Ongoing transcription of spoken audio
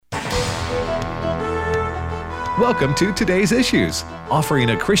Welcome to Today's Issues, offering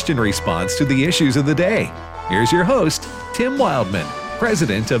a Christian response to the issues of the day. Here's your host, Tim Wildman,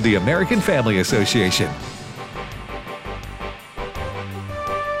 President of the American Family Association.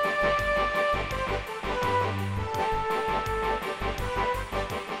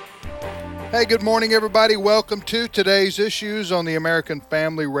 Hey, good morning, everybody. Welcome to Today's Issues on the American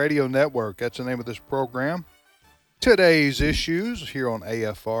Family Radio Network. That's the name of this program. Today's Issues here on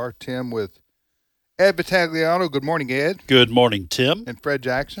AFR. Tim with Ed Battagliano. Good morning, Ed. Good morning, Tim. And Fred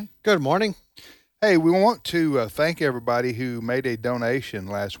Jackson. Good morning. Hey, we want to thank everybody who made a donation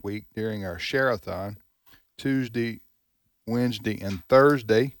last week during our share-a-thon, Tuesday, Wednesday, and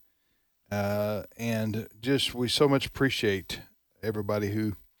Thursday. And just we so much appreciate everybody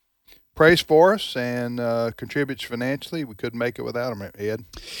who prays for us and contributes financially. We couldn't make it without them, Ed.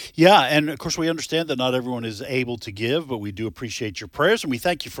 Yeah, and of course we understand that not everyone is able to give, but we do appreciate your prayers, and we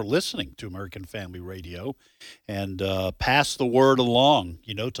thank you for listening to American Family Radio, and pass the word along,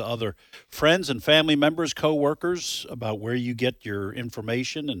 to other friends and family members, co-workers, about where you get your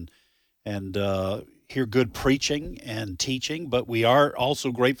information and hear good preaching and teaching. But we are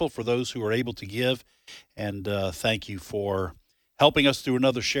also grateful for those who are able to give, and thank you for helping us through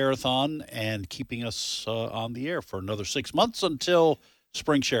another share-a-thon and keeping us on the air for another 6 months until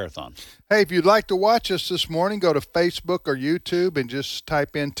spring share-a-thon. Hey, if you'd like to watch us this morning, go to Facebook or YouTube and just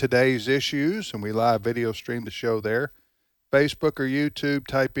type in Today's Issues, and we live video stream the show there. Facebook or YouTube,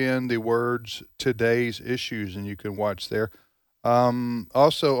 type in the words Today's Issues, and you can watch there.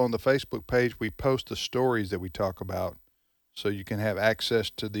 Also, on the Facebook page, we post the stories that we talk about, so you can have access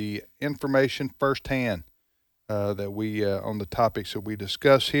to the information firsthand that we on the topics that we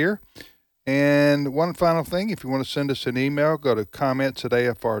discuss here. And one final thing, if you want to send us an email, go to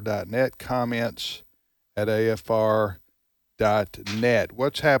comments@afr.net, comments@afr.net.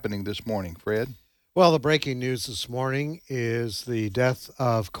 What's happening this morning, Fred? Well, the breaking news this morning is the death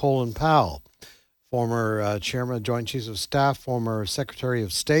of Colin Powell, former chairman of Joint Chiefs of Staff, former Secretary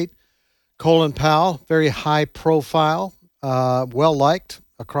of State. Colin Powell, very high profile, well-liked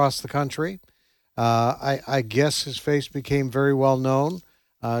across the country. I guess his face became very well known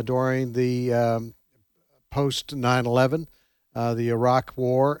during the post 9/11, the Iraq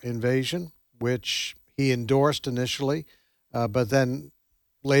War invasion, which he endorsed initially, but then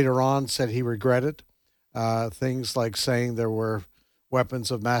later on said he regretted things like saying there were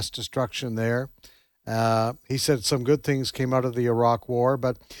weapons of mass destruction there. He said some good things came out of the Iraq War,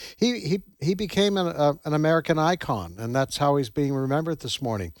 but he became an American icon, and that's how he's being remembered this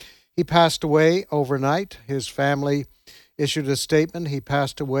morning. He passed away overnight. His family issued a statement. He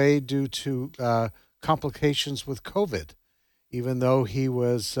passed away due to complications with COVID, even though he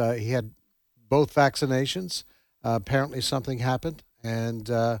had both vaccinations. Apparently something happened, and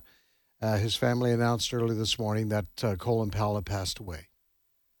his family announced early this morning that Colin Powell had passed away.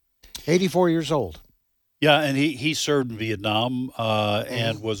 84 years old. Yeah, and he served in Vietnam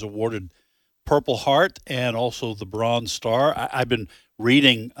and was awarded Purple Heart and also the Bronze Star. I've been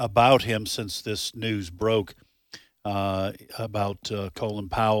reading about him since this news broke about Colin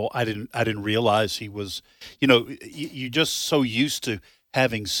Powell. I didn't realize he was, you just so used to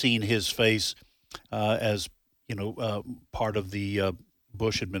having seen his face as part of the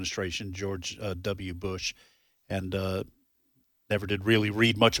Bush administration, George W. Bush, and never did really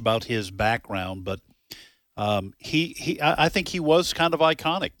read much about his background, but I think he was kind of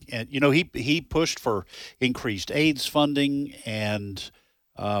iconic, and he pushed for increased AIDS funding, and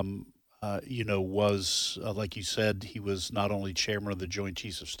was like you said, he was not only chairman of the Joint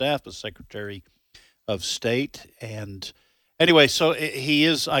Chiefs of Staff but Secretary of State, and anyway, so he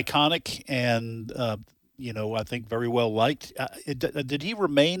is iconic, and I think very well liked. Did he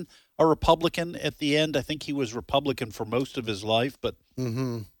remain a Republican at the end? I think he was Republican for most of his life, but.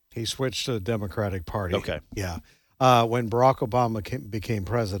 Mm-hmm. He switched to the Democratic Party. Okay. Yeah. When Barack Obama became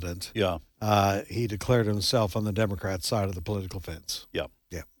president, he declared himself on the Democrat side of the political fence. Yeah.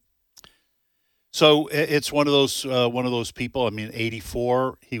 Yeah. So it's one of those people. I mean,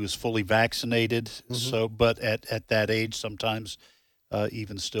 84, he was fully vaccinated. Mm-hmm. So, but at that age, sometimes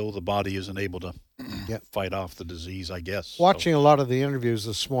even still, the body isn't able to fight off the disease, I guess. Watching a lot of the interviews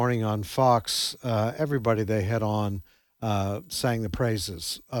this morning on Fox, everybody they had on sang the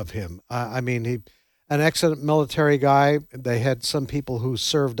praises of him. I mean, he, an excellent military guy. They had some people who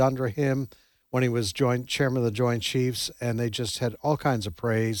served under him when he was chairman of the Joint Chiefs, and they just had all kinds of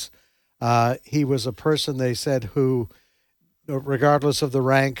praise. He was a person, they said, who, regardless of the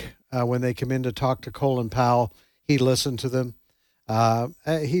rank, when they come in to talk to Colin Powell, he listened to them.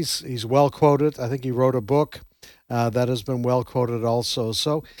 He's well quoted. I think he wrote a book That has been well quoted also.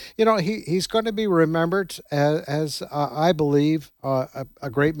 So, he's going to be remembered as I believe, a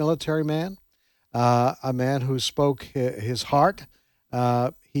great military man, a man who spoke his heart.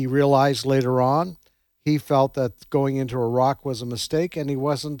 He realized later on, he felt that going into Iraq was a mistake, and he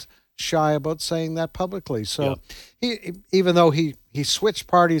wasn't shy about saying that publicly. So even though he switched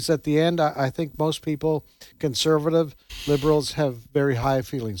parties at the end, I think most people, conservative, liberals, have very high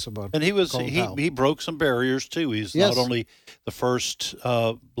feelings about And Colin he broke some barriers too. He's Yes. not only the first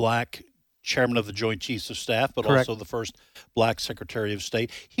black chairman of the Joint Chiefs of Staff, but Correct. also the first black Secretary of State.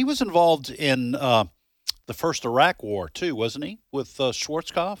 He was involved in the first Iraq War too, wasn't he? With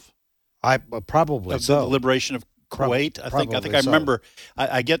Schwarzkopf? I probably Of so. the liberation of Kuwait. I think probably I so. remember.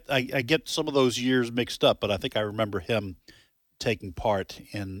 I get some of those years mixed up, but I think I remember him taking part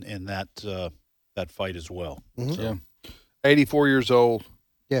in that fight as well. Mhm. Yeah. 84 years old,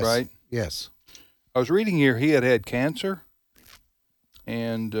 Yes. right? Yes. I was reading here he had cancer,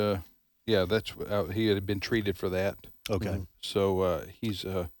 and that's he had been treated for that. Okay. Mhm. So he's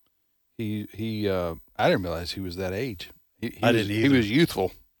he I didn't realize he was that age. I didn't He either. was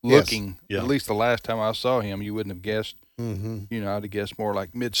youthful Yes. looking. Yeah. At least the last time I saw him, you wouldn't have guessed. Mm-hmm. I'd have guessed more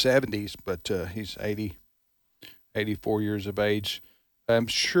like mid-70s, but he's 84 years of age. I'm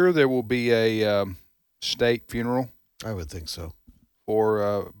sure there will be a state funeral I would think so.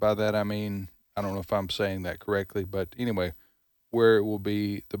 for, by that I mean, I don't know if I'm saying that correctly, but anyway, where it will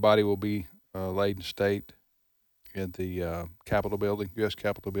be, the body will be laid in state at the Capitol building, U.S.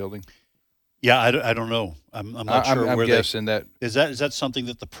 Capitol building. Yeah, I don't know. I'm not sure I'm where guessing that. is that something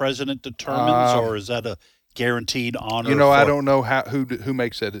that the president determines, or is that a guaranteed honor? I for- don't know who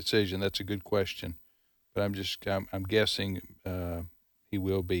makes that decision. That's a good question, but I'm guessing he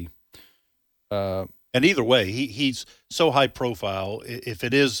will be. And either way, he's so high profile. If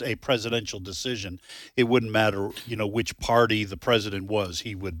it is a presidential decision, it wouldn't matter, which party the president was.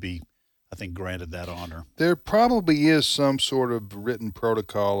 He would be, I think, granted that honor. There probably is some sort of written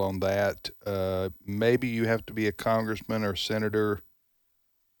protocol on that. Maybe you have to be a congressman or senator,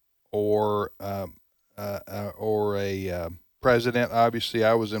 or a president. Obviously,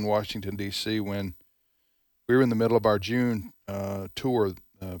 I was in Washington D.C. when we were in the middle of our June tour.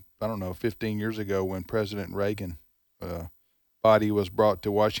 I don't know, 15 years ago, when President Reagan body was brought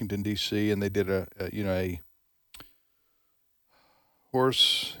to Washington D.C. and they did a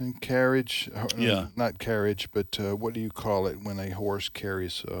horse and carriage. Yeah. Not carriage, but what do you call it when a horse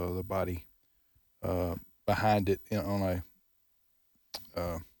carries the body behind it on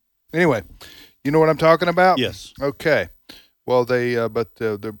a. Anyway, you know what I'm talking about? Yes. Okay. Well, but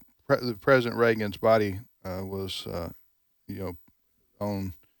the President Reagan's body was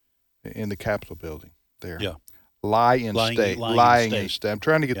in the Capitol building there. Yeah. Lying in Lying state. in state. I'm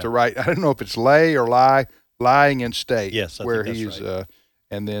trying to get Yeah. the right. I don't know if it's lay or lie. Lying in state. Yes, I where think that's he's right.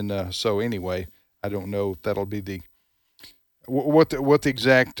 and then so anyway, I don't know if that'll be the what the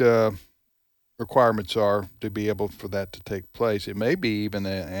exact requirements are to be able for that to take place. It may be even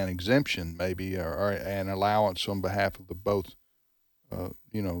an exemption, maybe, or an allowance on behalf of the both,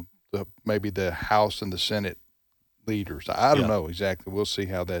 maybe the House and the Senate leaders. I don't Yeah. know exactly. We'll see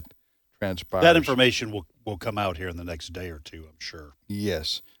how that transpires. That information will come out here in the next day or two, I'm sure.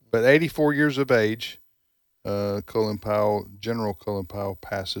 Yes, but 84 years of age, General Colin Powell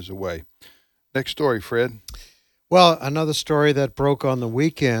passes away. Next story, Fred. Well, another story that broke on the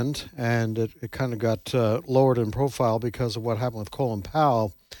weekend, and it kind of got lowered in profile because of what happened with Colin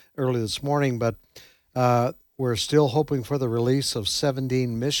Powell early this morning, but we're still hoping for the release of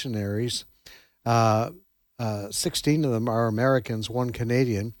 17 missionaries. 16 of them are Americans, one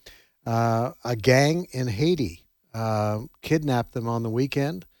Canadian. A gang in Haiti kidnapped them on the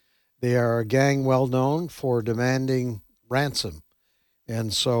weekend. They are a gang well known for demanding ransom.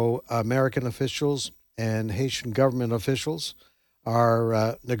 And so American officials and Haitian government officials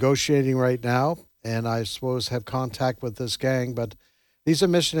are negotiating right now, and I suppose have contact with this gang. But these are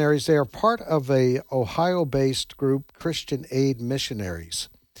missionaries. They are part of a Ohio-based group, Christian Aid Missionaries.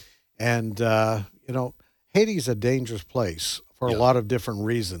 And, Haiti's a dangerous place for a lot of different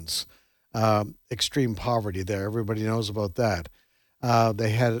reasons. Extreme poverty there. Everybody knows about that. They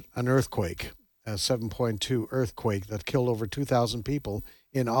had an earthquake, a 7.2 earthquake that killed over 2,000 people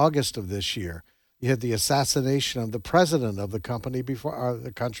in August of this year. You had the assassination of the president of the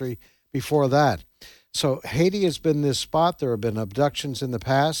country before that. So Haiti has been this spot. There have been abductions in the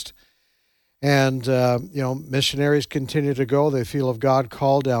past. And, missionaries continue to go. They feel of God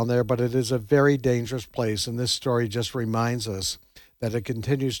call down there, but it is a very dangerous place. And this story just reminds us that it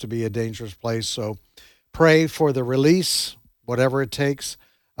continues to be a dangerous place. So pray for the release, whatever it takes,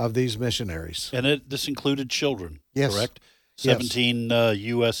 of these missionaries. And this included children, Yes. correct? Yes. 17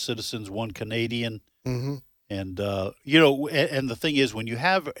 U.S. citizens, 1 Canadian. Mm-hmm. And, and the thing is, when you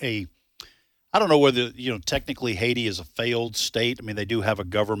have I don't know whether, technically Haiti is a failed state. I mean, they do have a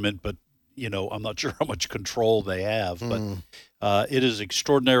government, but, I'm not sure how much control they have. But it is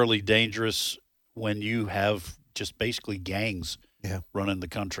extraordinarily dangerous when you have just basically gangs running the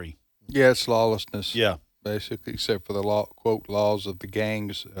country. Yeah, it's lawlessness. Yeah. Basically, except for the quote laws of the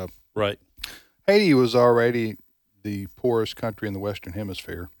gangs. Right. Haiti was already the poorest country in the Western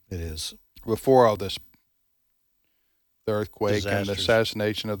Hemisphere It is. before all this, the earthquake and the Disasters.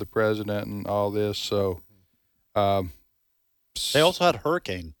 assassination of the president and all this. So, They also had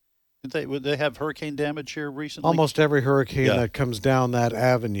hurricane. Would they have hurricane damage here recently? Almost every hurricane Yeah. that comes down that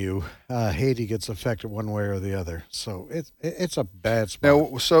avenue, Haiti gets affected one way or the other. So it's a bad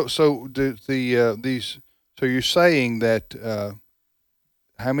spot. now, so do so you're saying that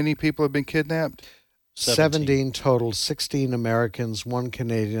how many people have been kidnapped? 17 total, 16 Americans, 1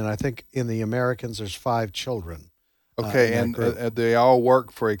 Canadian. I think in the Americans there's 5 children. Okay, in and that group. they all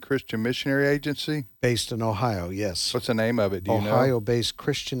work for a Christian missionary agency. Based in Ohio, yes. What's the name of it? Do you know? Ohio-based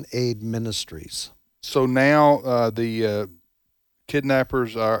Christian Aid Ministries. So now the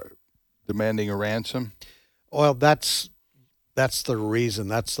kidnappers are demanding a ransom. Well, that's the reason.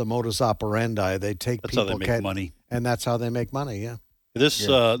 That's the modus operandi. They take That's people, how they make money. and that's how they make money. Yeah.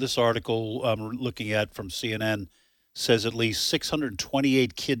 This article I'm looking at from CNN says at least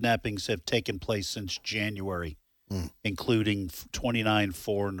 628 kidnappings have taken place since January, including 29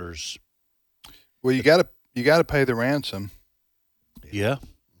 foreigners. Well, you got to pay the ransom, Yeah.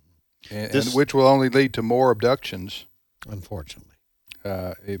 and This- which will only lead to more abductions. Unfortunately.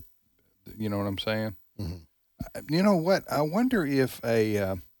 You know what I'm saying? Mhm. You know what? I wonder if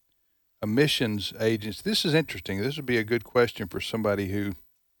a missions agent. This is interesting. This would be a good question for somebody who's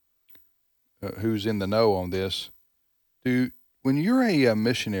in the know on this. When you're a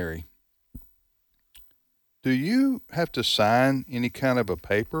missionary, do you have to sign any kind of a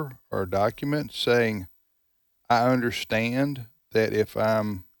paper or a document saying, "I understand that if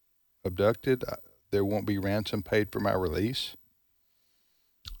I'm abducted, there won't be ransom paid for my release"?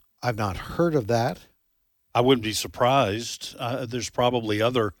 I've not heard of that. I wouldn't be surprised. There's probably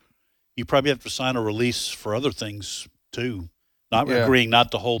you probably have to sign a release for other things too. Not Yeah. agreeing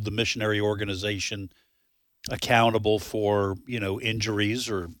not to hold the missionary organization accountable for, injuries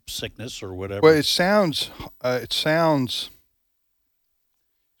or sickness or whatever. Well, it sounds it's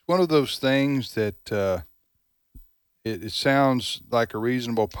one of those things that it sounds like a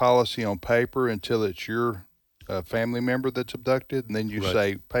reasonable policy on paper until it's your family member that's abducted, and then you Right.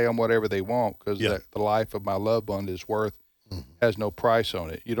 say pay them whatever they want because Yeah. the life of my loved one is has no price on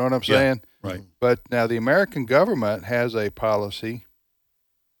it. You know what I'm Yeah. saying? Right. But now the American government has a policy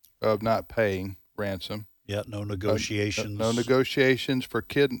of not paying ransom. Yeah, no negotiations. No negotiations for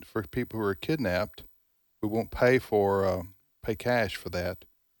people who are kidnapped. We won't pay pay cash for that.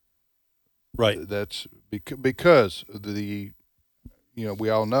 Right. That's because we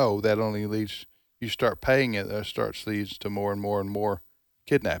all know that only leads. You start paying it, that leads to more and more and more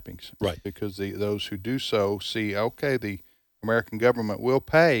kidnappings. Right. Because those who do so see, okay, the American government will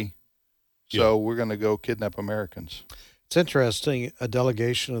pay, so we're going to go kidnap Americans. It's interesting. A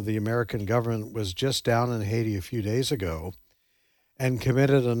delegation of the American government was just down in Haiti a few days ago and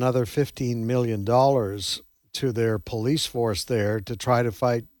committed another $15 million to their police force there to try to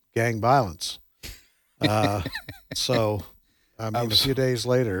fight gang violence. So, a few days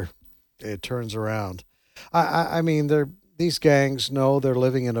later, it turns around. I mean, these gangs know they're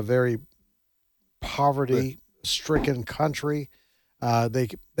living in a very poverty-stricken country.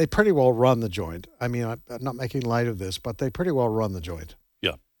 They pretty well run the joint. I mean, I'm not making light of this, but they pretty well run the joint.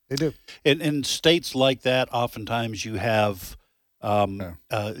 Yeah. They do. In states like that, oftentimes you have,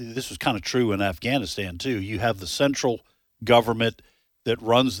 this was kind of true in Afghanistan too, you have the central government that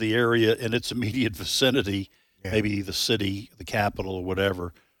runs the area in its immediate vicinity, maybe the city, the capital or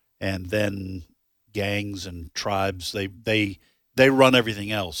whatever, and then gangs and tribes, they run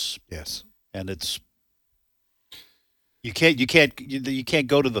everything else. Yes. And it's, you can't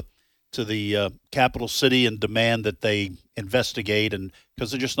go to the capital city and demand that they investigate, and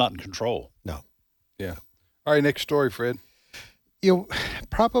because they're just not in control. No. Yeah. All right, next story, Fred. You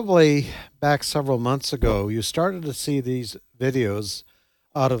probably back several months ago, you started to see these videos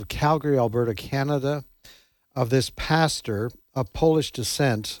out of Calgary, Alberta, Canada, of this pastor of Polish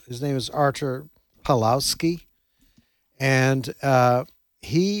descent. His name is Artur Pawlowski, and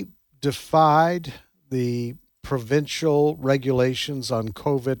he defied the provincial regulations on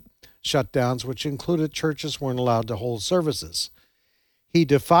COVID shutdowns, which included churches weren't allowed to hold services. he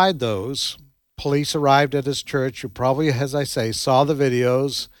defied those. Police arrived at his church. You probably, as I say, saw the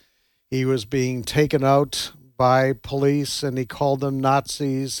videos. He was being taken out by police, and he called them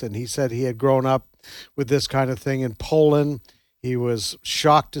Nazis, and he said he had grown up with this kind of thing in Poland. He was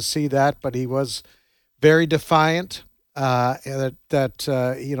shocked to see that, but he was very defiant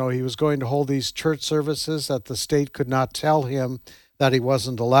that he was going to hold these church services, that the state could not tell him that he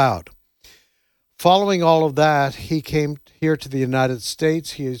wasn't allowed. Following all of that, he came here to the United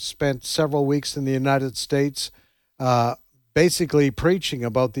States. He spent several weeks in the United States basically preaching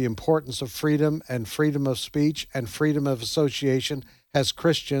about the importance of freedom and freedom of speech and freedom of association as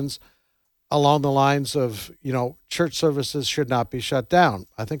Christians, along the lines of, church services should not be shut down.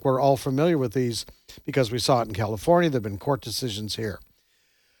 I think we're all familiar with these because we saw it in California. There have been court decisions here.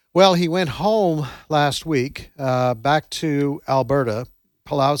 Well, he went home last week, back to Alberta,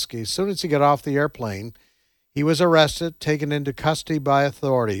 Pawlowski. As soon as he got off the airplane, he was arrested, taken into custody by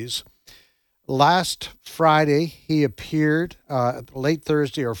authorities. Last Friday, he appeared, late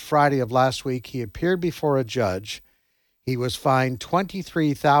Thursday or Friday of last week, he appeared before a judge. He was fined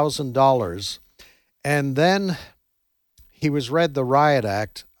 $23,000, and then he was read the Riot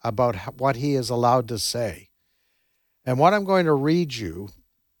Act about what he is allowed to say. And what I'm going to read you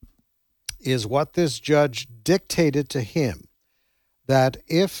is what this judge dictated to him, that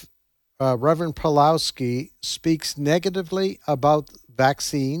if Reverend Pawlowski speaks negatively about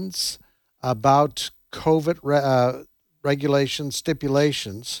vaccines, about COVID regulations,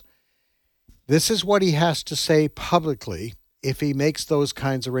 stipulations, this is what he has to say publicly if he makes those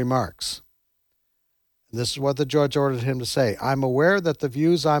kinds of remarks. And this is what the judge ordered him to say. I'm aware that the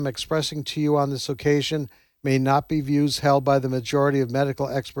views I'm expressing to you on this occasion may not be views held by the majority of medical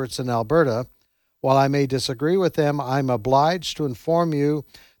experts in Alberta. While I may disagree with them, I'm obliged to inform you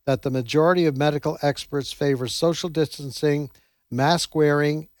that the majority of medical experts favor social distancing, mask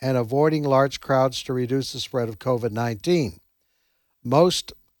wearing, and avoiding large crowds to reduce the spread of COVID-19.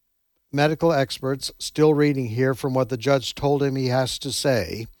 Most medical experts, still reading here from what the judge told him he has to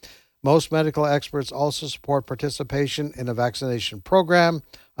say, most medical experts also support participation in a vaccination program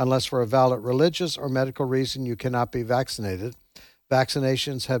unless for a valid religious or medical reason you cannot be vaccinated.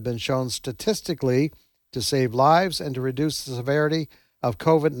 Vaccinations have been shown statistically to save lives and to reduce the severity of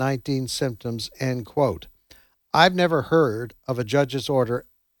COVID-19 symptoms, end quote. I've never heard of a judge's order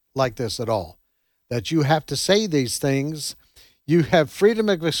like this at all, that you have to say these things. You have freedom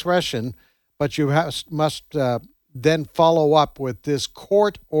of expression, but you must then follow up with this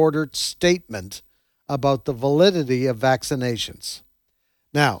court-ordered statement about the validity of vaccinations.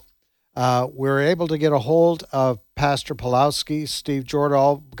 Now, we're able to get a hold of Pastor Pawlowski. Steve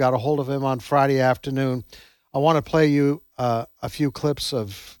Jordahl got a hold of him on Friday afternoon. I want to play you a few clips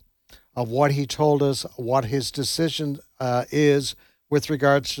of what he told us, what his decision is with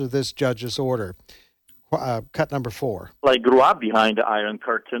regards to this judge's order. Cut number 4. I grew up behind the Iron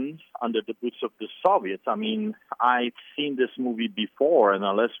Curtain under the boots of the Soviets. I mean, I've seen this movie before, and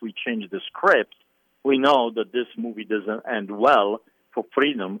unless we change the script, we know that this movie doesn't end well for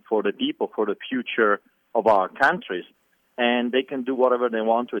freedom, for the people, for the future of our countries. And they can do whatever they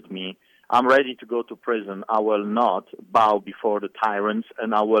want with me. I'm ready to go to prison. I will not bow before the tyrants,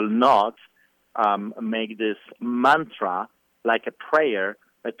 and I will not make this mantra like a prayer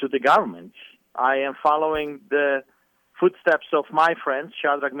to the government. I am following the footsteps of my friends,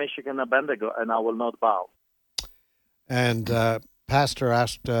 Shadrach, Meshach, and Abednego, and I will not bow. And Pastor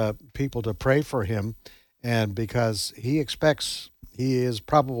asked people to pray for him, and because he expects he is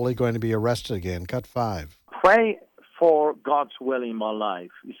probably going to be arrested again. Cut 5. Pray for God's will in my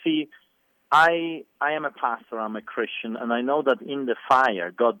life. You see, I am a pastor, I'm a Christian, and I know that in the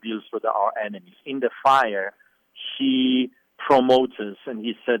fire, God deals with our enemies. In the fire, He promotes us and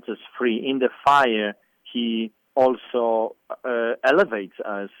He sets us free. In the fire, He also elevates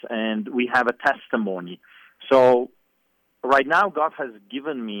us, and we have a testimony. So right now, God has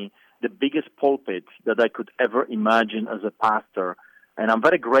given me the biggest pulpit that I could ever imagine as a pastor, and I'm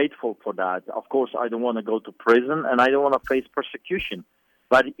very grateful for that. Of course, I don't want to go to prison, and I don't want to face persecution.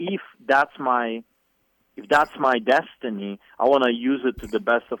 But if that's my destiny, I want to use it to the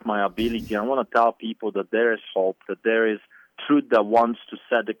best of my ability. I want to tell people that there is hope, that there is truth that wants to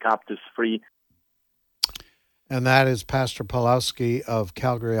set the captives free. And that is Pastor Pawlowski of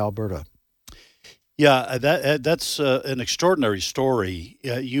Calgary, Alberta. Yeah, that's an extraordinary story.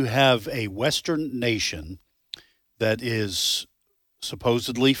 You have a Western nation that is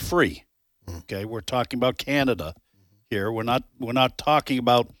supposedly free. Okay, we're talking about Canada here. We're not talking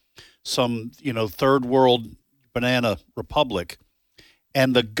about some third world banana republic,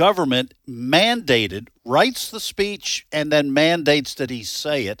 and the government writes the speech and then mandates that he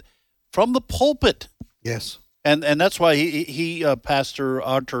say it from the pulpit. Yes. And that's why he Pastor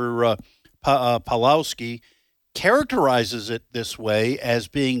Artur Pawlowski characterizes it this way as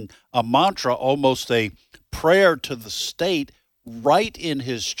being a mantra, almost a prayer to the state right in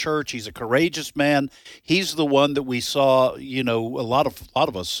his church. He's a courageous man. He's the one that we saw, a lot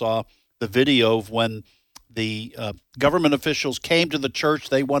of us saw the video of when the government officials came to the church.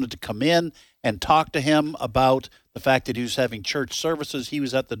 They wanted to come in and talk to him about the fact that he was having church services. He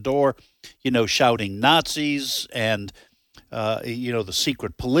was at the door, shouting Nazis and, the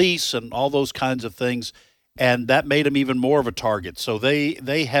secret police and all those kinds of things. And that made him even more of a target. So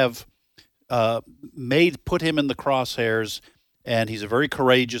they have put him in the crosshairs, and he's a very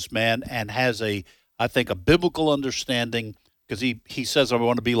courageous man and has I think, a biblical understanding, because he says, I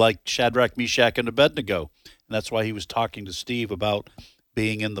want to be like Shadrach, Meshach, and Abednego. And that's why he was talking to Steve about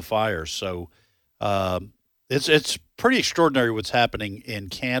being in the fire. So it's pretty extraordinary what's happening in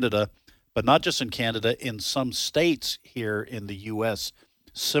Canada, but not just in Canada, in some states here in the U.S.,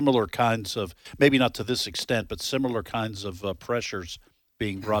 similar kinds of, maybe not to this extent, but similar kinds of pressures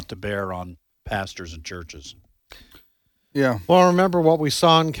being brought to bear on pastors and churches. Yeah. Well, remember what we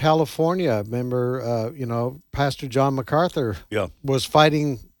saw in California. Remember, Pastor John MacArthur was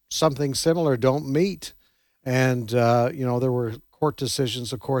fighting something similar, don't meet. And, there were court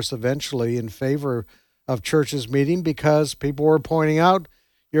decisions, of course, eventually in favor of churches meeting, because people were pointing out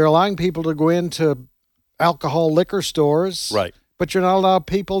you're allowing people to go into alcohol liquor stores, right? But you're not allowed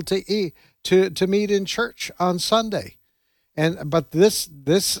people to eat to meet in church on Sunday. But this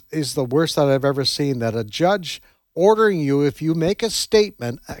is the worst that I've ever seen, that a judge ordering you, if you make a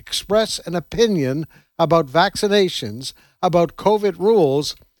statement, express an opinion about vaccinations, about COVID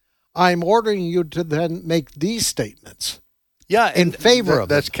rules, I'm ordering you to then make these statements. Yeah, in favor of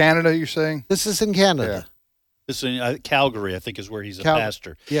that's it. Canada, you're saying? This is in Canada. Yeah. This is in Calgary, I think, is where he's a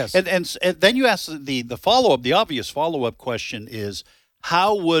pastor. Yes. And then you ask the follow-up, the obvious follow-up question is,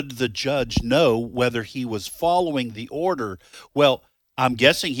 how would the judge know whether he was following the order? Well, I'm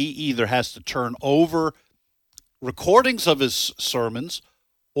guessing he either has to turn over recordings of his sermons,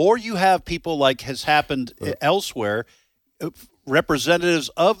 or you have people, like has happened elsewhere, representatives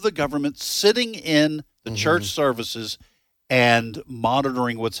of the government sitting in the church services and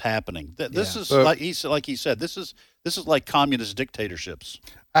monitoring what's happening. This is like he said. This is like communist dictatorships.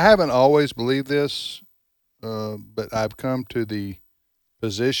 I haven't always believed this, but I've come to the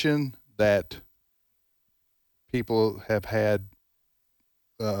position that people have had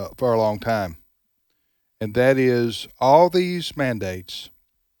for a long time, and that is all these mandates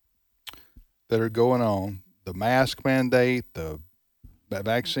that are going on: the mask mandate, the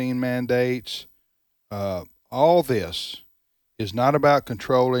vaccine mandates, all this is not about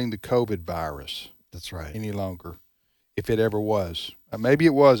controlling the COVID virus. That's right. Any longer, if it ever was. Maybe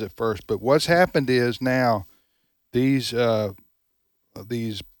it was at first, but what's happened is now these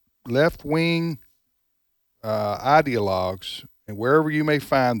left-wing ideologues, and wherever you may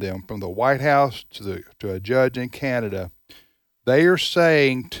find them, from the White House to a judge in Canada, they are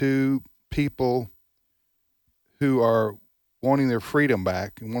saying to people who are wanting their freedom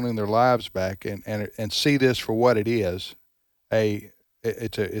back and wanting their lives back, and see this for what it is. It's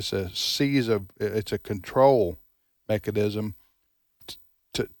a control mechanism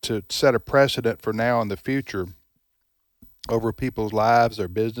to set a precedent for now and the future over people's lives, their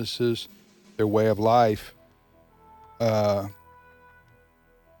businesses, their way of life. They're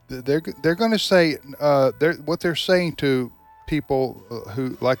going to say what they're saying to people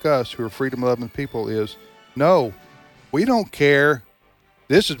who, like us, who are freedom-loving people, is no, we don't care.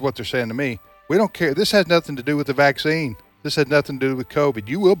 This is what they're saying to me. We don't care. This has nothing to do with the vaccine. This has nothing to do with COVID.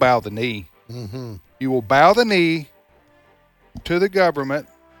 You will bow the knee. Mm-hmm. You will bow the knee to the government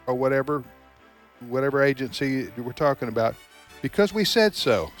or whatever agency we're talking about, because we said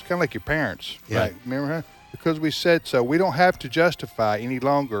so. It's kind of like your parents, right? Remember, huh? Because we said so. We don't have to justify any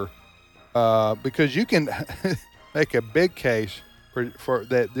longer, because you can make a big case for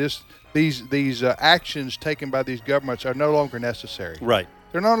that. These actions taken by these governments are no longer necessary. Right.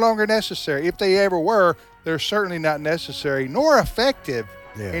 They're no longer necessary. If they ever were, they're certainly not necessary nor effective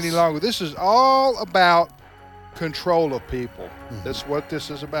any longer. This is all about control of people. Mm-hmm. That's what this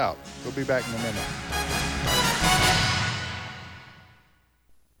is about. We'll be back in a minute.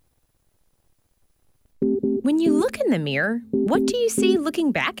 When you look in the mirror, what do you see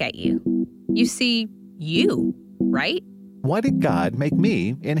looking back at you? You see you, right? Why did God make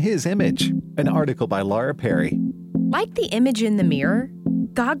me in his image? An article by Laura Perry. Like the image in the mirror,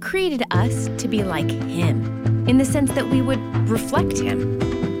 God created us to be like Him, in the sense that we would reflect Him.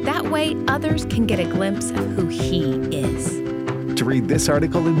 That way, others can get a glimpse of who He is. To read this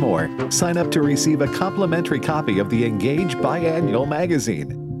article and more, sign up to receive a complimentary copy of the Engage Biannual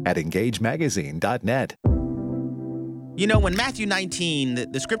Magazine at engagemagazine.net. You know, in Matthew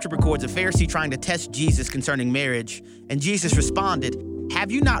 19, the scripture records a Pharisee trying to test Jesus concerning marriage, and Jesus responded, "Have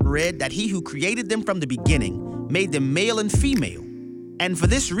you not read that He who created them from the beginning made them male and female? And for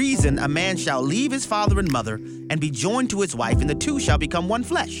this reason, a man shall leave his father and mother and be joined to his wife, and the two shall become one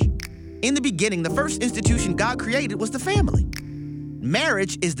flesh." In the beginning, the first institution God created was the family.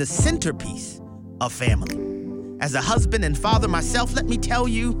 Marriage is the centerpiece of family. As a husband and father myself, let me tell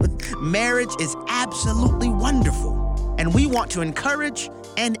you, marriage is absolutely wonderful. And we want to encourage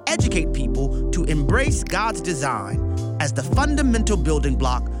and educate people to embrace God's design as the fundamental building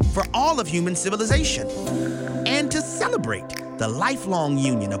block for all of human civilization, and to celebrate the lifelong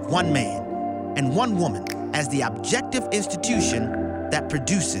union of one man and one woman as the objective institution that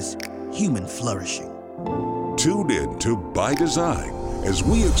produces human flourishing. Tune in to By Design as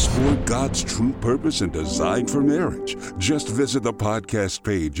we explore God's true purpose and design for marriage. Just visit the podcast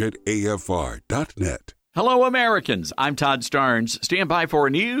page at afr.net. Hello, Americans. I'm Todd Starnes. Stand by for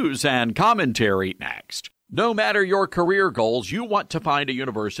news and commentary next. No matter your career goals, you want to find a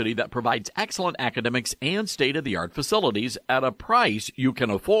university that provides excellent academics and state-of-the-art facilities at a price you can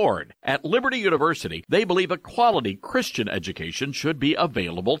afford. At Liberty University, they believe a quality Christian education should be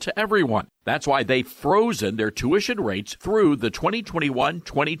available to everyone. That's why they've frozen their tuition rates through the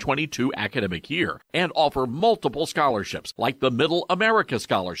 2021-2022 academic year and offer multiple scholarships like the Middle America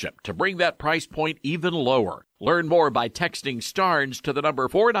Scholarship to bring that price point even lower. Learn more by texting STARNS to the number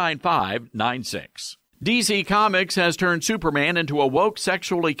 49596. DC Comics has turned Superman into a woke,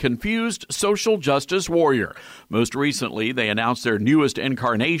 sexually confused social justice warrior. Most recently, they announced their newest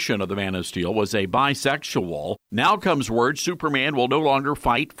incarnation of the Man of Steel was a bisexual. Now comes word Superman will no longer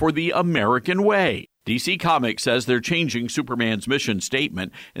fight for the American way. DC Comics says they're changing Superman's mission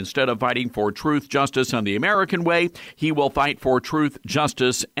statement. Instead of fighting for truth, justice, and the American way, he will fight for truth,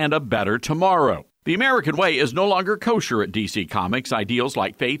 justice, and a better tomorrow. The American way is no longer kosher at DC Comics. Ideals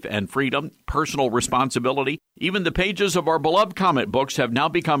like faith and freedom, personal responsibility, even the pages of our beloved comic books have now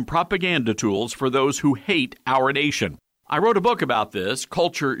become propaganda tools for those who hate our nation. I wrote a book about this,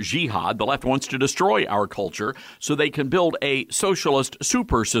 Culture Jihad. The left wants to destroy our culture so they can build a socialist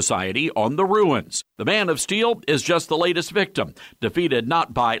super society on the ruins. The Man of Steel is just the latest victim, defeated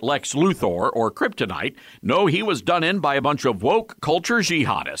not by Lex Luthor or Kryptonite. No, he was done in by a bunch of woke culture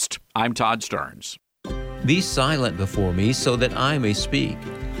jihadists. I'm Todd Starnes. Be silent before me so that I may speak.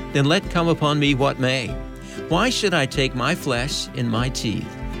 Then let come upon me what may. Why should I take my flesh in my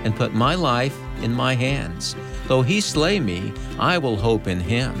teeth and put my life in my hands? Though he slay me, I will hope in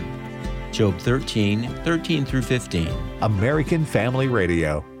him. Job 13 through 15. American Family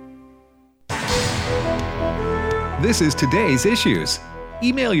Radio. This is Today's Issues.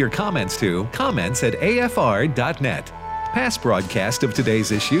 Email your comments to comments@afr.net. Past broadcasts of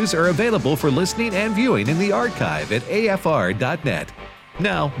Today's Issues are available for listening and viewing in the archive at afr.net.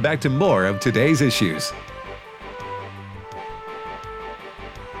 Now, back to more of Today's Issues.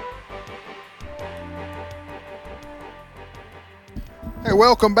 Hey,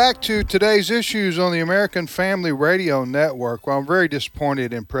 welcome back to Today's Issues on the American Family Radio Network. Well, I'm very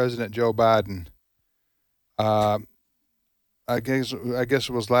disappointed in President Joe Biden. I guess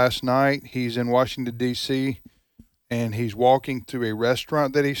it was last night. He's in Washington, D.C., and he's walking through a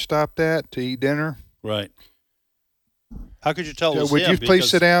restaurant that he stopped at to eat dinner. Right. How could you tell it was Would him? you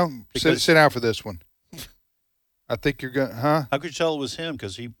please sit down? Because, sit down for this one. I think you're going to, huh? How could you tell it was him?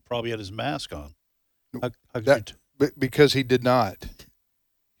 Because he probably had his mask on. Because he did not.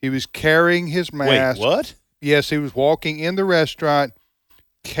 He was carrying his mask. Wait, what? Yes, he was walking in the restaurant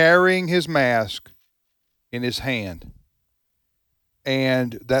carrying his mask in his hand.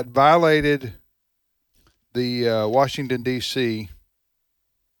 And that violated the Washington, D.C.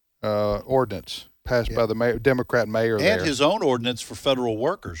 Ordinance passed by the Democrat mayor there. And his own ordinance for federal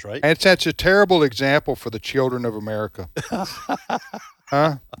workers, right? And that's a terrible example for the children of America.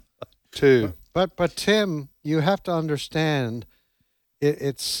 Huh? Too. But Tim, you have to understand,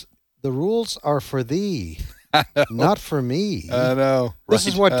 it's the rules are for thee, not for me. I know. This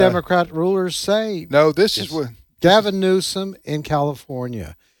is what Democrat rulers say. No, this is what Gavin Newsom in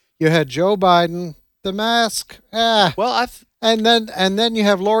California. You had Joe Biden, the mask. Well, and then you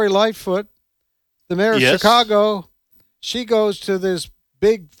have Lori Lightfoot, the mayor of Chicago. She goes to this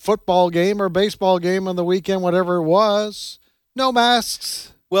big football game or baseball game on the weekend, whatever it was. No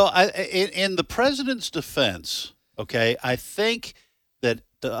masks. Well, in the president's defense, okay, I think that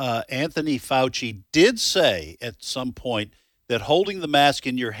Anthony Fauci did say at some point that holding the mask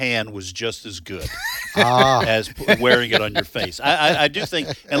in your hand was just as good as wearing it on your face. I do think,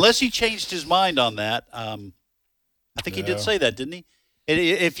 unless he changed his mind on that, I think he did say that, didn't he?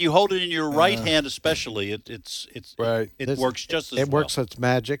 If you hold it in your right hand, especially, it works just as well. It works its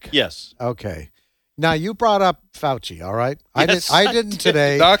magic? Yes. Okay. Now, you brought up Fauci, all right? Yes, I didn't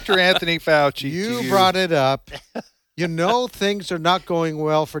today. Dr. Anthony Fauci. You brought it up. You know things are not going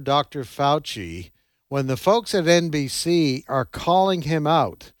well for Dr. Fauci when the folks at NBC are calling him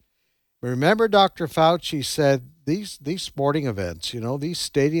out. Remember, Dr. Fauci said these sporting events, these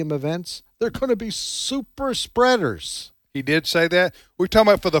stadium events, they're going to be super spreaders. He did say that. We're talking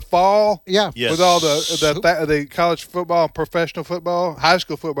about for the fall. Yeah, yes. With all the college football, professional football, high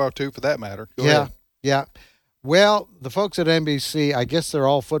school football too, for that matter. Go ahead. Yeah. Well, the folks at NBC, I guess they're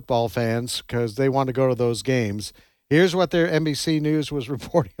all football fans because they want to go to those games. Here's what their NBC News was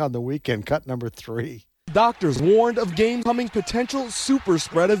reporting on the weekend, cut number 3. Doctors warned of game-coming potential super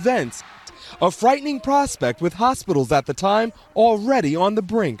spread events. A frightening prospect with hospitals at the time already on the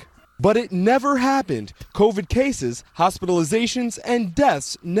brink. But it never happened. COVID cases, hospitalizations, and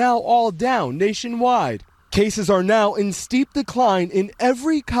deaths now all down nationwide. Cases are now in steep decline in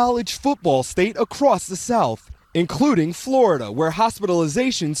every college football state across the South, including Florida, where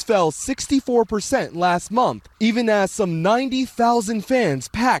hospitalizations fell 64% last month, even as some 90,000 fans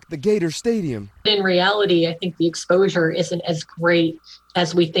packed the Gator Stadium. In reality, I think the exposure isn't as great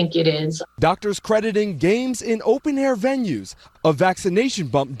as we think it is. Doctors crediting games in open-air venues, a vaccination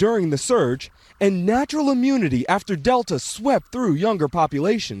bump during the surge, and natural immunity after Delta swept through younger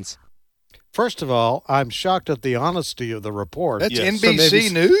populations. First of all, I'm shocked at the honesty of the report. That's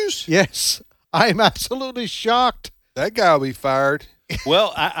NBC News? Yes. I'm absolutely shocked. That guy will be fired.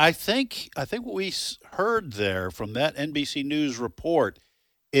 Well, I think what we heard there from that NBC News report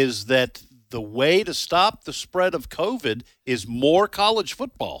is that the way to stop the spread of COVID is more college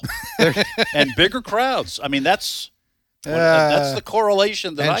football and bigger crowds. I mean, that's the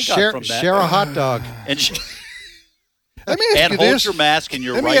correlation that I got from that. Share a hot dog. Let me ask you hold this. your mask in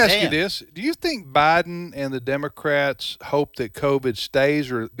your right hand. Let me ask you this. Do you think Biden and the Democrats hope that COVID stays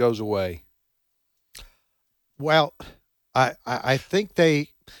or goes away? Well, I think they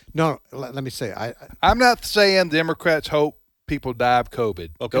 – no, let me say. I'm not saying Democrats hope people die of COVID.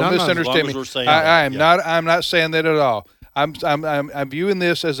 Okay. Don't misunderstand me. I'm not saying that at all. I'm viewing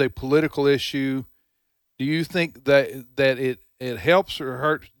this as a political issue. Do you think that it helps or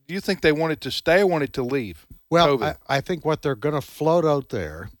hurts? Do you think they want it to stay or want it to leave? Well, I think what they're going to float out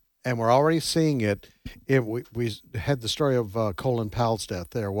there, and we're already seeing it. We had the story of Colin Powell's death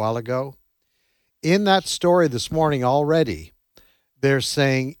there a while ago. In that story this morning already, they're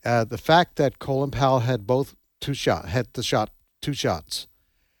saying the fact that Colin Powell had two shots.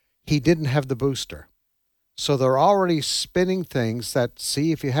 He didn't have the booster. So they're already spinning things that,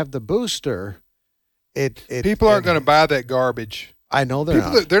 see, if you have the booster, people aren't going to buy that garbage. I know they're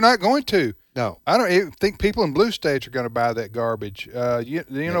not. They're not going to. No. I don't even think people in blue states are going to buy that garbage. You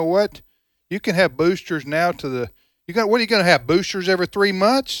know what? You can have boosters now what are you going to have, boosters every 3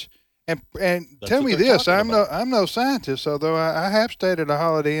 months? And tell me this, I'm no scientist, although I have stayed at a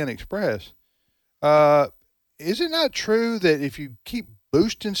Holiday Inn Express. Is it not true that if you keep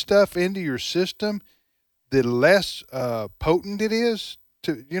boosting stuff into your system, the less potent it is?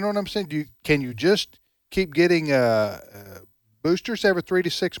 You know what I'm saying? Can you just keep getting boosters every 3 to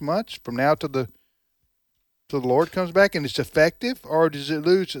 6 months from now till the Lord comes back and it's effective, or does it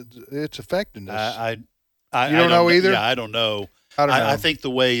lose its effectiveness? I don't know either. Yeah, I don't know. I think the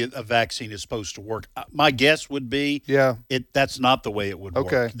way a vaccine is supposed to work, my guess would be that's not the way it would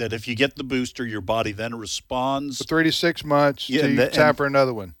work. That if you get the booster, your body then responds. For 3 to 6 months, time for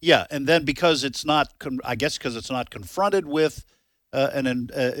another one. Yeah, and then because it's not, because it's not confronted with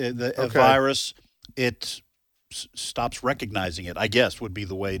a virus, it stops recognizing it, I guess, would be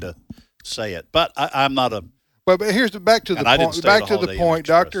the way to say it. But I'm not a... But here's back to the point. Back to the point.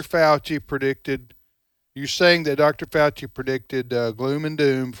 Dr. Fauci predicted... You're saying that Dr. Fauci predicted gloom and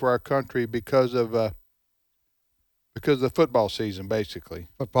doom for our country because of the football season, basically.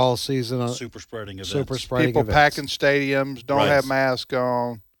 Football season. Super spreading events. People packing stadiums, don't have masks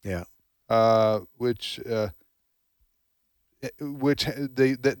on. Yeah. Which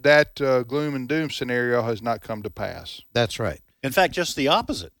gloom and doom scenario has not come to pass. That's right. In fact, just the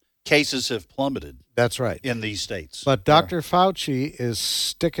opposite. Cases have plummeted. That's right. In these states. But Dr. Fauci is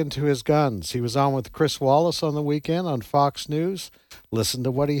sticking to his guns. He was on with Chris Wallace on the weekend on Fox News. Listen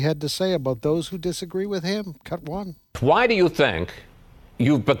to what he had to say about those who disagree with him. Cut 1. Why do you think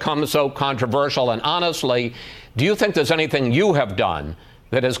you've become so controversial. And honestly, do you think there's anything you have done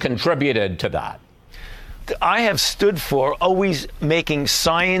that has contributed to that? I have stood for always making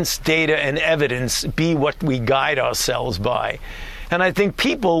science, data, and evidence be what we guide ourselves by. And I think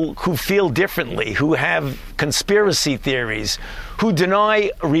people who feel differently, who have conspiracy theories, who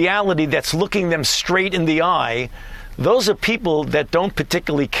deny reality that's looking them straight in the eye, those are people that don't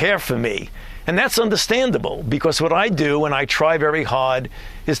particularly care for me. And that's understandable, because what I do, and I try very hard,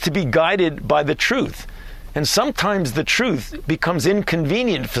 is to be guided by the truth. And sometimes the truth becomes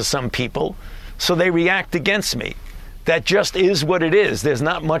inconvenient for some people, so they react against me. That just is what it is. There's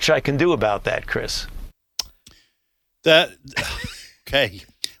not much I can do about that, Chris. Okay,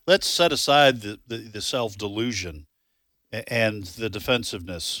 let's set aside the self-delusion and the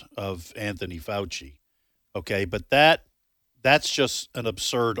defensiveness of Anthony Fauci. Okay, but that's just an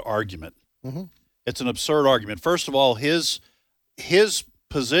absurd argument. Mm-hmm. It's an absurd argument. First of all, his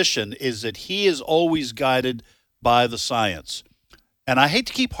position is that he is always guided by the science. And I hate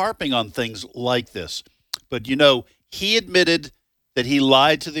to keep harping on things like this, but, he admitted that he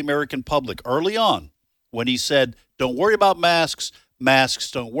lied to the American public early on when he said, don't worry about masks. Masks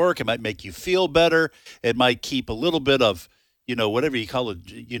don't work. It might make you feel better. It might keep a little bit of, whatever you call it,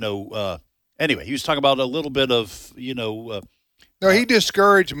 anyway, he was talking about a little bit of, No, he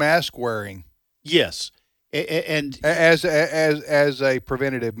discouraged mask wearing. Yes. And as a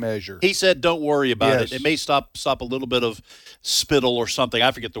preventative measure. He said, don't worry about Yes. it. It may stop a little bit of spittle or something.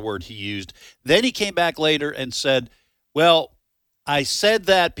 I forget the word he used. Then he came back later and said, well, I said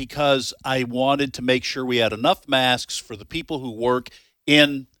that because I wanted to make sure we had enough masks for the people who work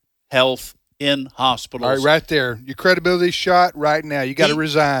in health, in hospitals. All right, right there. Your credibility's shot right now. You got to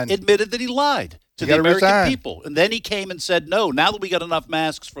resign. Admitted that he lied to the American people. And then he came and said, no, now that we got enough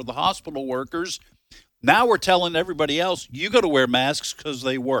masks for the hospital workers, now we're telling everybody else, you got to wear masks because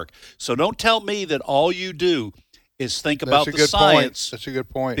they work. So don't tell me that all you do is think about the science. That's a good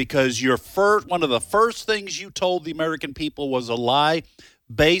point. Because one of the first things you told the American people was a lie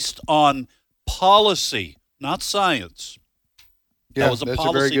based on policy, not science. Yeah, that was a that's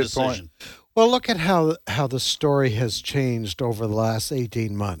policy a very good decision. point. Well, look at how the story has changed over the last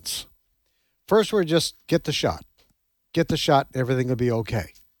 18 months. First, we're just get the shot. Get the shot, everything will be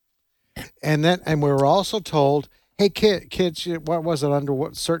okay. And we were also told, hey, kids, what was it, under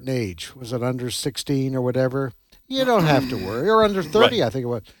what certain age? Was it under 16 or whatever? You don't have to worry. Or under 30, right. I think it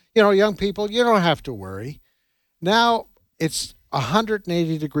was. Young people, you don't have to worry. Now it's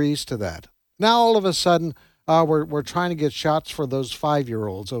 180 degrees to that. Now all of a sudden, we're trying to get shots for those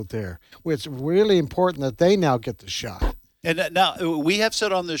 5-year-olds out there. It's really important that they now get the shot. And now we have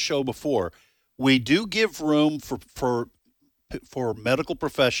said on this show before, we do give room for medical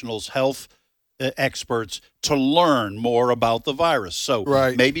professionals, experts, to learn more about the virus. So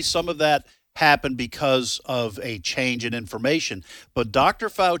maybe some of that happened because of a change in information. But Dr.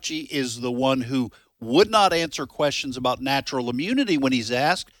 Fauci is the one who would not answer questions about natural immunity when he's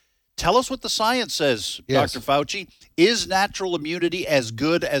asked. Tell us what the science says, yes. Dr. Fauci. Is natural immunity as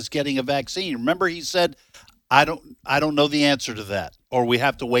good as getting a vaccine? Remember, he said, I don't know the answer to that, or we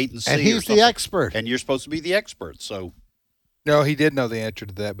have to wait and see. And he's the expert. And you're supposed to be the expert, so... No, he did know the answer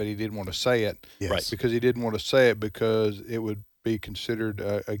to that, but he didn't want to say it. Yes. Right. Because he didn't want to say it because it would be considered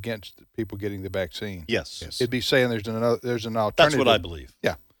against people getting the vaccine. Yes. It'd be saying there's an alternative. That's what I believe.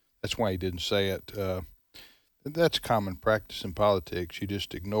 Yeah. That's why he didn't say it. That's common practice in politics. You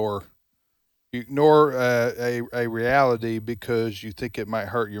just ignore a reality because you think it might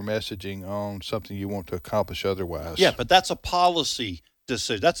hurt your messaging on something you want to accomplish otherwise. Yeah, but that's a policy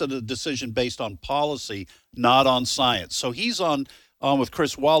decision. That's a decision based on policy, not on science. So he's on with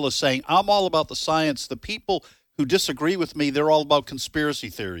Chris Wallace saying, I'm all about the science. The people who disagree with me, they're all about conspiracy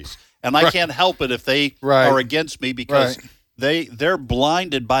theories. And I can't help it if they are against me because they're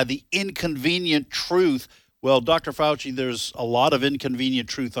blinded by the inconvenient truth. Well, Dr. Fauci, there's a lot of inconvenient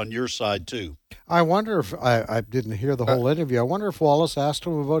truth on your side, too. I wonder if, I didn't hear the whole interview, I wonder if Wallace asked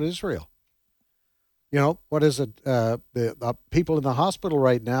him about Israel. What is it? The people in the hospital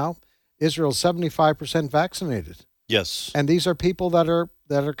right now, Israel's 75% vaccinated. Yes. And these are people that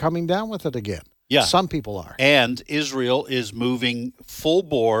are coming down with it again. Yeah. Some people are. And Israel is moving full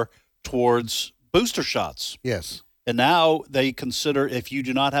bore towards booster shots. Yes. And now they consider, if you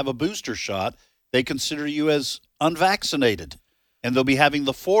do not have a booster shot, they consider you as unvaccinated. And they'll be having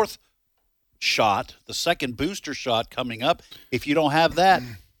the fourth shot, the second booster shot coming up. If you don't have that,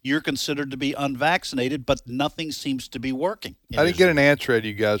 you're considered to be unvaccinated, but nothing seems to be working. I didn't get an answer out of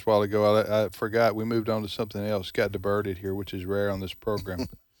you guys a while ago. I forgot. We moved on to something else. Got diverted here, which is rare on this program.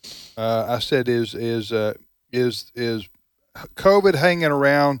 I said, is COVID hanging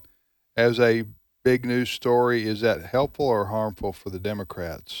around as a big news story, is that helpful or harmful for the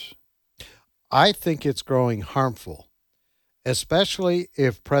Democrats? I think it's growing harmful, especially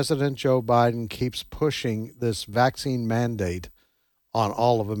if President Joe Biden keeps pushing this vaccine mandate on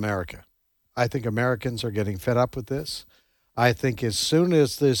all of America. I think Americans are getting fed up with this. I think as soon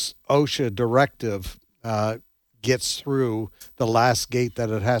as this OSHA directive gets through the last gate that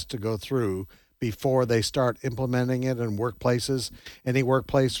it has to go through before they start implementing it in workplaces, any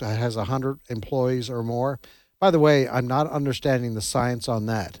workplace that has 100 employees or more. By the way, I'm not understanding the science on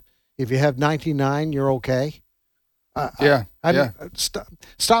that. If you have 99, you're okay.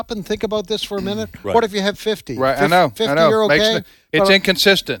 Stop and think about this for a minute. Right. What if you have 50? Right, 50, I know. 50, I know. you're okay. It's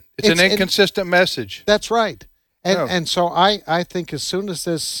inconsistent. It's an inconsistent message. That's right. And No. and so I think as soon as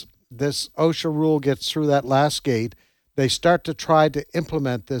this OSHA rule gets through that last gate, they start to try to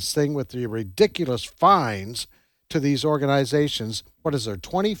implement this thing with the ridiculous fines to these organizations. What is there?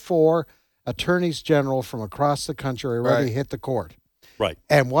 24 attorneys general from across the country already Right. hit the court. Right.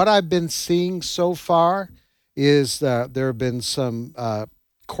 And what I've been seeing so far is that there have been some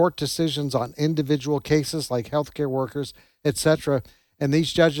court decisions on individual cases like healthcare workers, et cetera. And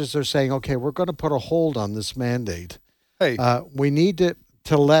these judges are saying, okay, we're going to put a hold on this mandate. Hey. We need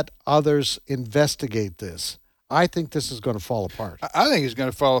to let others investigate this. I think this is going to fall apart. I think it's going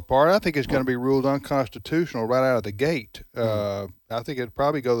to fall apart. I think it's going to be ruled unconstitutional right out of the gate. I think it'd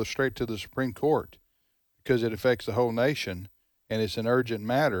probably go straight to the Supreme Court because it affects the whole nation, and it's an urgent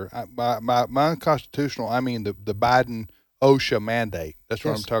matter. My unconstitutional, I mean the Biden OSHA mandate. That's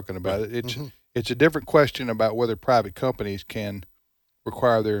what I'm talking about. It's a different question about whether private companies can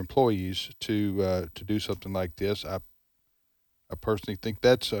require their employees to do something like this. I personally think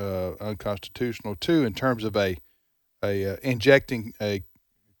that's unconstitutional too, in terms of injecting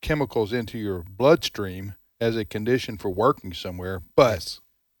chemicals into your bloodstream as a condition for working somewhere. But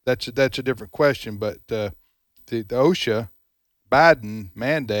that's a different question. But the OSHA Biden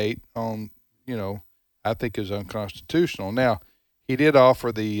mandate on, I think is unconstitutional. Now, he did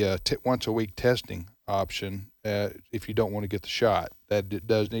offer the once a week testing option if you don't want to get the shot. That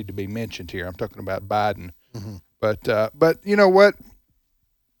does need to be mentioned here. I'm talking about Biden. Mm-hmm. But you know what?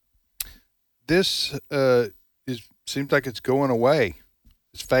 This seems like it's going away.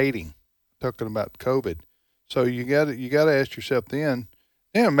 It's fading. Talking about COVID, so you got to ask yourself then.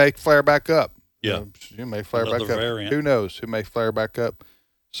 It may flare back up. Yeah, it may flare Another back up. variant. Who knows? It may flare back up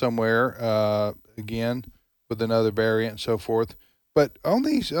somewhere again with another variant and so forth. But on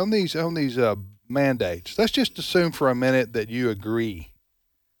these mandates, let's just assume for a minute that you agree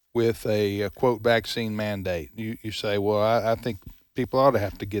with a quote vaccine mandate. You say, well, I think people ought to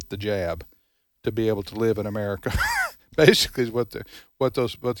have to get the jab to be able to live in America. Basically, is what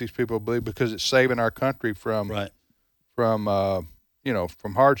these people believe, because it's saving our country from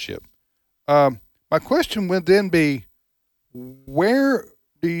hardship. My question would then be, where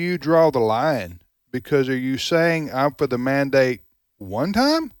do you draw the line? Because are you saying I'm for the mandate one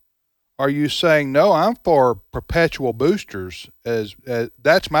time? Are you saying, no, I'm for perpetual boosters, as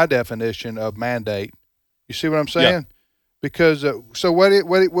that's my definition of mandate? You see what I'm saying? Yeah. Because so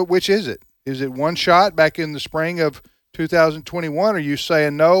which is it? Is it one shot back in the spring of 2021? Are you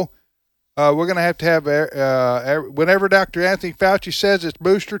saying, no, we're going to have whenever Dr. Anthony Fauci says it's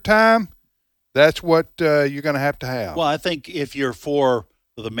booster time, that's what you're going to have? Well, I think if you're for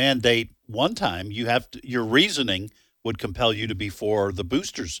the mandate one time, your reasoning would compel you to be for the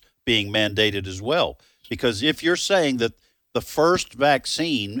boosters being mandated as well. Because if you're saying that the first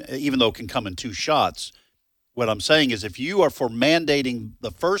vaccine, even though it can come in 2 shots, what I'm saying is if you are for mandating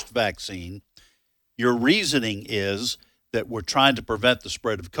the first vaccine, your reasoning is that we're trying to prevent the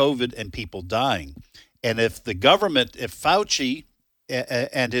spread of COVID and people dying. And if the government, if Fauci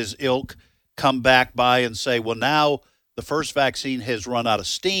and his ilk come back by and say, well, now the first vaccine has run out of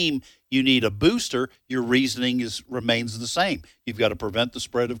steam, you need a booster, your reasoning remains the same. You've got to prevent the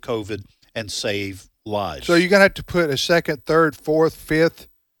spread of COVID and save lives. So you're going to have to put a second, third, fourth, fifth.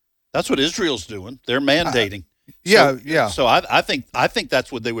 That's what Israel's doing. They're mandating. Yeah. So I think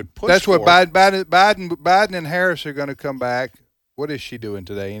that's what they would push. That's what for. Biden and Harris are going to come back. What is she doing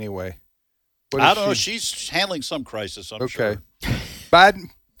today anyway? I don't know. She's handling some crisis, I'm sure.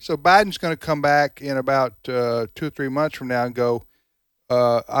 Biden's going to come back in about 2 or 3 months from now and go,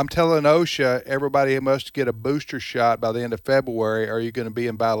 I'm telling OSHA everybody must get a booster shot by the end of February. Are you going to be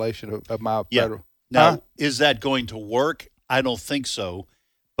in violation of my federal? Now, is that going to work? I don't think so.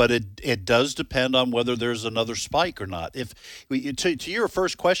 But it does depend on whether there's another spike or not. To your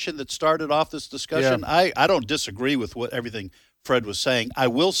first question that started off this discussion, I don't disagree with everything Fred was saying. I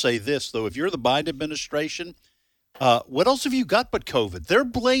will say this, though. If you're the Biden administration, What else have you got but COVID? They're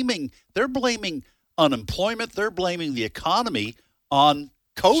blaming unemployment. They're blaming the economy on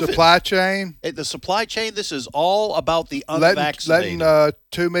COVID. Supply chain. The supply chain. This is all about the unvaccinated. Letting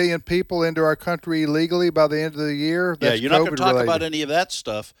 2 million people into our country illegally by the end of the year. That's you're not going to talk related. about any of that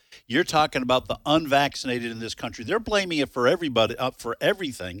stuff. You're talking about the unvaccinated in this country. They're blaming it for everybody, for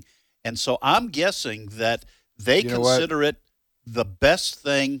everything. And so I'm guessing that they consider it the best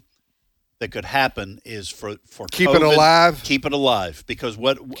thing that could happen is for keep COVID, it alive. Keep it alive, because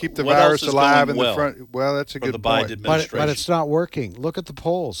keep the what virus else is alive going in the front. Well, that's a good the point. Biden administration. But it's not working. Look at the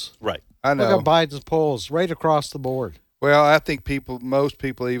polls. Right. I know. Look at Biden's polls right across the board. Well, I think most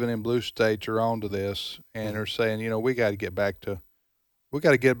people, even in blue states, are onto this and are saying, we got to get back to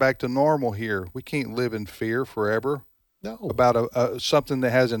normal here. We can't live in fear forever. No. About something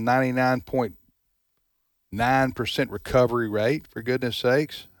that has a 99.9% recovery rate. For goodness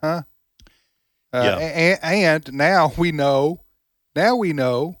sakes, huh? And now we know that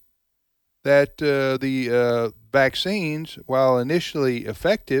the vaccines, while initially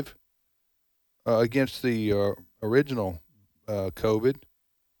effective against the original COVID,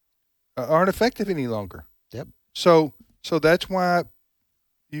 aren't effective any longer. Yep. So that's why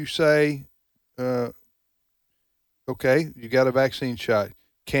you say, okay, you got a vaccine shot.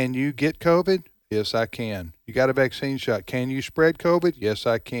 Can you get COVID? Yes, I can. You got a vaccine shot. Can you spread COVID? Yes,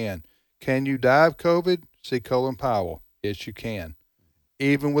 I can. Can you die of COVID? See Colin Powell. Yes, you can.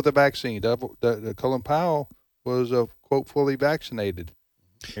 Even with a vaccine. Colin Powell was, quote, fully vaccinated.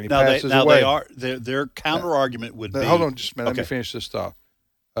 And he passes away. Their counter argument would be. Hold on just a minute. Let me finish this thought.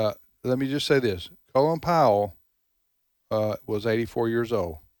 Let me just say this. Colin Powell was 84 years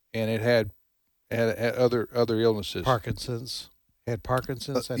old, and it had other illnesses. Parkinson's. Had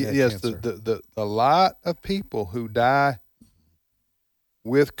Parkinson's and had yes, cancer. a lot of people who die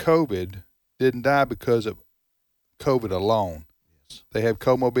with COVID didn't die because of COVID alone. Yes. They have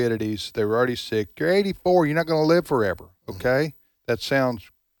comorbidities. They were already sick. You're 84. You're not going to live forever, okay? Mm-hmm. That sounds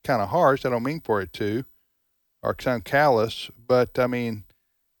kind of harsh. I don't mean for it to or sound callous, but, I mean,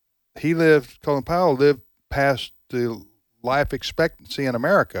 Colin Powell lived past the life expectancy in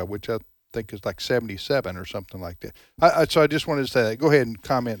America, which I think is like 77 or something like that. So I just wanted to say that. Go ahead and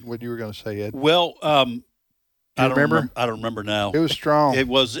comment what you were going to say, Ed. Well, I don't remember. I don't remember now. It was strong. It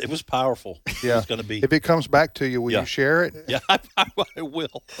was powerful. Yeah. It was going to be. If it comes back to you, will you share it? Yeah, I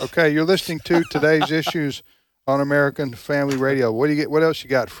will. Okay, you're listening to Today's Issues on American Family Radio. What else you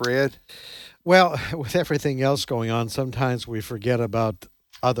got, Fred? Well, with everything else going on, sometimes we forget about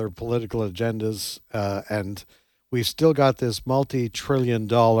other political agendas, and we've still got this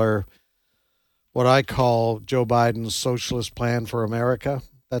multi-trillion-dollar, what I call Joe Biden's socialist plan for America.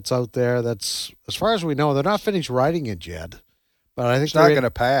 That's out there. That's, as far as we know, they're not finished writing it yet. But I think it's not going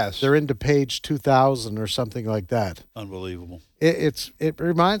to pass. They're into page 2000 or something like that. Unbelievable. It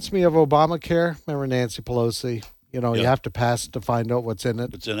reminds me of Obamacare. Remember Nancy Pelosi? You have to pass it to find out what's in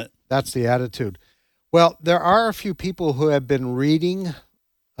it. What's in it? That's the attitude. Well, there are a few people who have been reading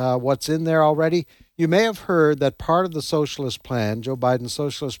what's in there already. You may have heard that part of the socialist plan, Joe Biden's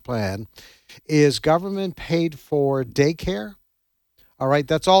socialist plan, is government paid for daycare. All right,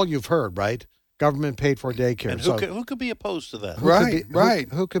 that's all you've heard, right? Government paid for daycare. And who could be opposed to that? Right.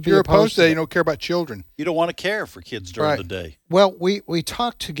 Who could be You're opposed to that? that? You don't care about children. You don't want to care for kids during the day. Well, we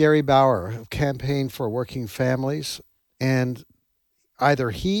talked to Gary Bauer of Campaign for Working Families, and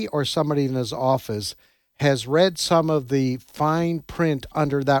either he or somebody in his office has read some of the fine print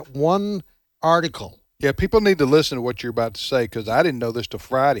under that one article. Yeah, people need to listen to what you're about to say, because I didn't know this till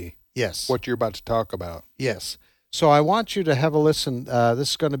Friday. Yes. What you're about to talk about. Yes. So I want you to have a listen. This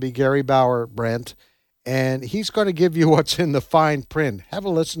is going to be Gary Bauer, Brent, and he's going to give you what's in the fine print. Have a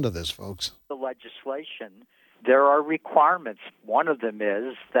listen to this, folks. The legislation, there are requirements. One of them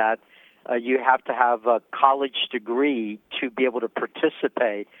is that you have to have a college degree to be able to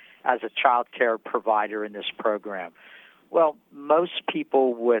participate as a child care provider in this program. Well, most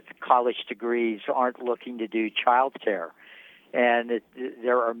people with college degrees aren't looking to do child care. And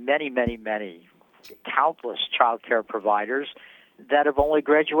there are many, many, many, countless child care providers that have only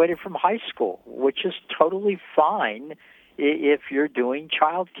graduated from high school, which is totally fine if you're doing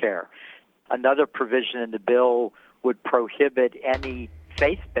child care. Another provision in the bill would prohibit any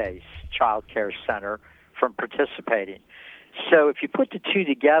faith-based child care center from participating. So if you put the two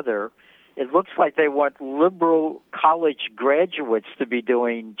together, it looks like they want liberal college graduates to be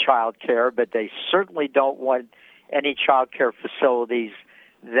doing child care, but they certainly don't want any child care facilities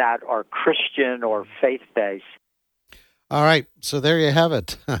that are Christian or faith-based. All right, so there you have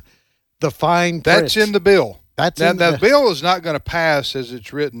it. The fine print. That's in the bill. Now, the bill is not going to pass as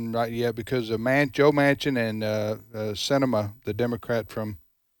it's written right yet because of Joe Manchin and Sinema, the Democrat from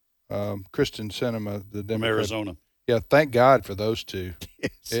Kristen Sinema, the Democrat from Arizona. Yeah, thank God for those two.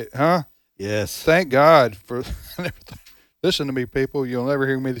 Yes. Yes. Thank God for. Listen to me, people. You'll never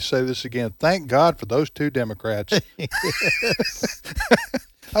hear me say this again. Thank God for those two Democrats. I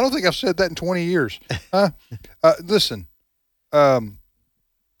don't think I've said that in 20 years. Listen,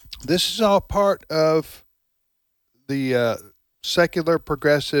 this is all part of the secular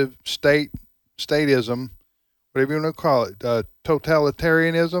progressive statism, whatever you want to call it,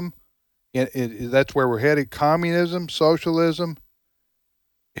 totalitarianism. That's where we're headed. Communism, socialism.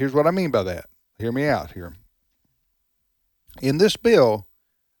 Here's what I mean by that. Hear me out here. In this bill,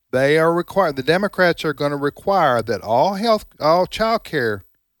 they are required. The Democrats are going to require that all child care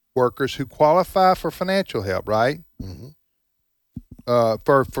workers who qualify for financial help, right? Mm-hmm.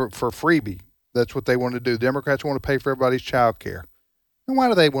 For freebie. That's what they want to do. Democrats want to pay for everybody's child care. And why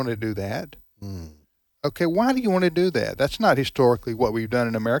do they want to do that? Okay, why do you want to do that? That's not historically what we've done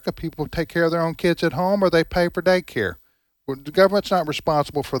in America. People take care of their own kids at home or they pay for daycare. Well, the government's not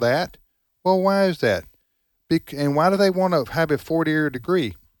responsible for that. Well, why is that? And why do they want to have a 4-year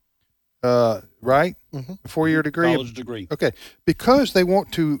degree? Right? Mm-hmm. A 4-year degree? College degree. Okay. Because they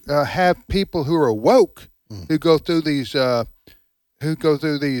want to have people who are woke who go through these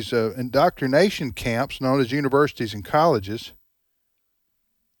indoctrination camps known as universities and colleges.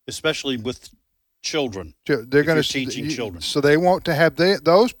 Especially with children. They're going to teaching children. So they want to have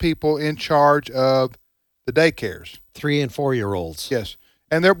those people in charge of the daycares. 3- and 4-year-olds. Yes.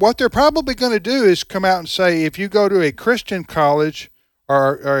 And what they're probably going to do is come out and say, if you go to a Christian college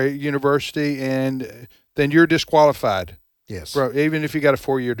or a university, and then you're disqualified. Yes. Even if you got a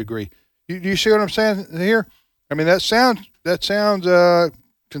 4-year degree. You see what I'm saying here? I mean, that sounds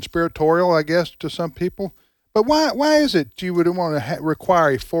conspiratorial, I guess, to some people. But why is it you would want to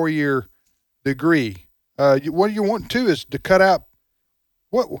require a 4-year degree? What you want to is to cut out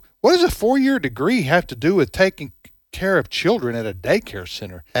what does a 4-year degree have to do with taking care of children at a daycare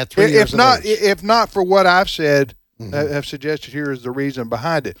center? At 3 years of age. If not for what I've said, have suggested here is the reason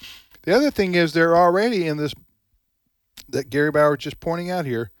behind it. The other thing is they're already in this that Gary Bauer is just pointing out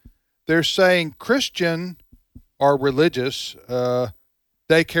here. They're saying Christian or religious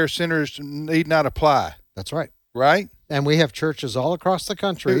daycare centers need not apply. That's right. Right? And we have churches all across the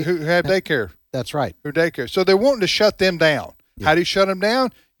country who have daycare. That's right. Who daycare. So they're wanting to shut them down. Yeah. How do you shut them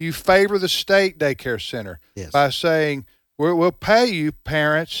down? You favor the state daycare center by saying, we'll pay you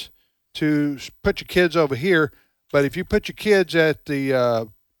parents to put your kids over here, but if you put your kids at the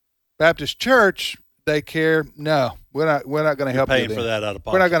Baptist church daycare, no, we're not going to help you. Paying for that out of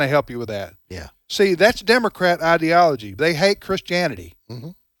pocket. We're not going to help you with that. Yeah. See, that's Democrat ideology. They hate Christianity. Mm-hmm.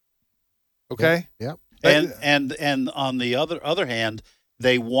 Okay. Yep. And on the other hand,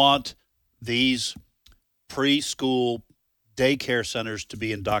 they want these preschool daycare centers to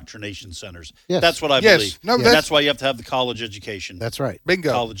be indoctrination centers. Yes. That's what I believe. No, that's why you have to have the college education. That's right.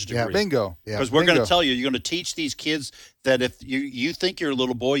 Bingo. College degree. Yeah, bingo. Because we're going to tell you, you're going to teach these kids that if you think you're a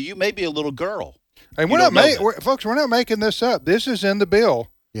little boy, you may be a little girl. And folks, we're not making this up. This is in the bill.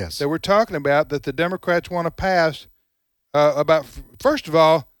 Yes. That we're talking about that the Democrats want to pass. About first of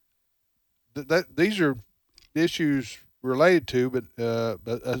all, these are issues related to, but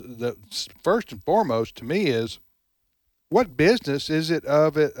the first and foremost to me is, what business is it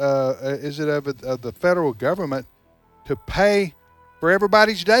of the federal government to pay for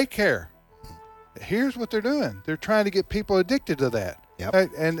everybody's daycare? Here's what they're doing: they're trying to get people addicted to that.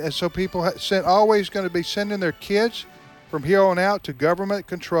 Yep. And so people always going to be sending their kids from here on out to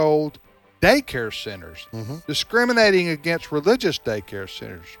government-controlled daycare centers, discriminating against religious daycare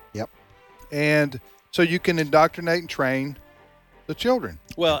centers. Yep. And so you can indoctrinate and train the children.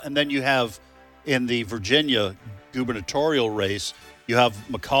 Well, and then you have in the Virginia gubernatorial race, you have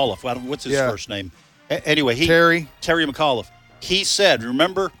McAuliffe. What's his first name? Anyway, Terry McAuliffe. He said,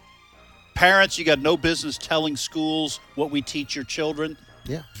 remember, parents, you got no business telling schools what we teach your children.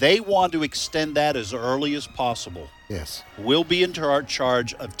 Yeah. They want to extend that as early as possible. Yes. We'll be in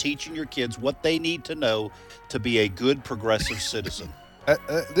charge of teaching your kids what they need to know to be a good progressive citizen.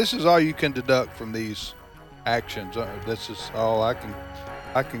 This is all you can deduct from these actions. This is all I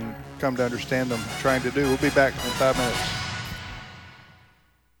can come to understand them trying to do. We'll be back in 5 minutes.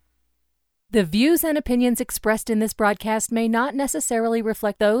 The views and opinions expressed in this broadcast may not necessarily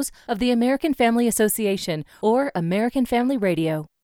reflect those of the American Family Association or American Family Radio.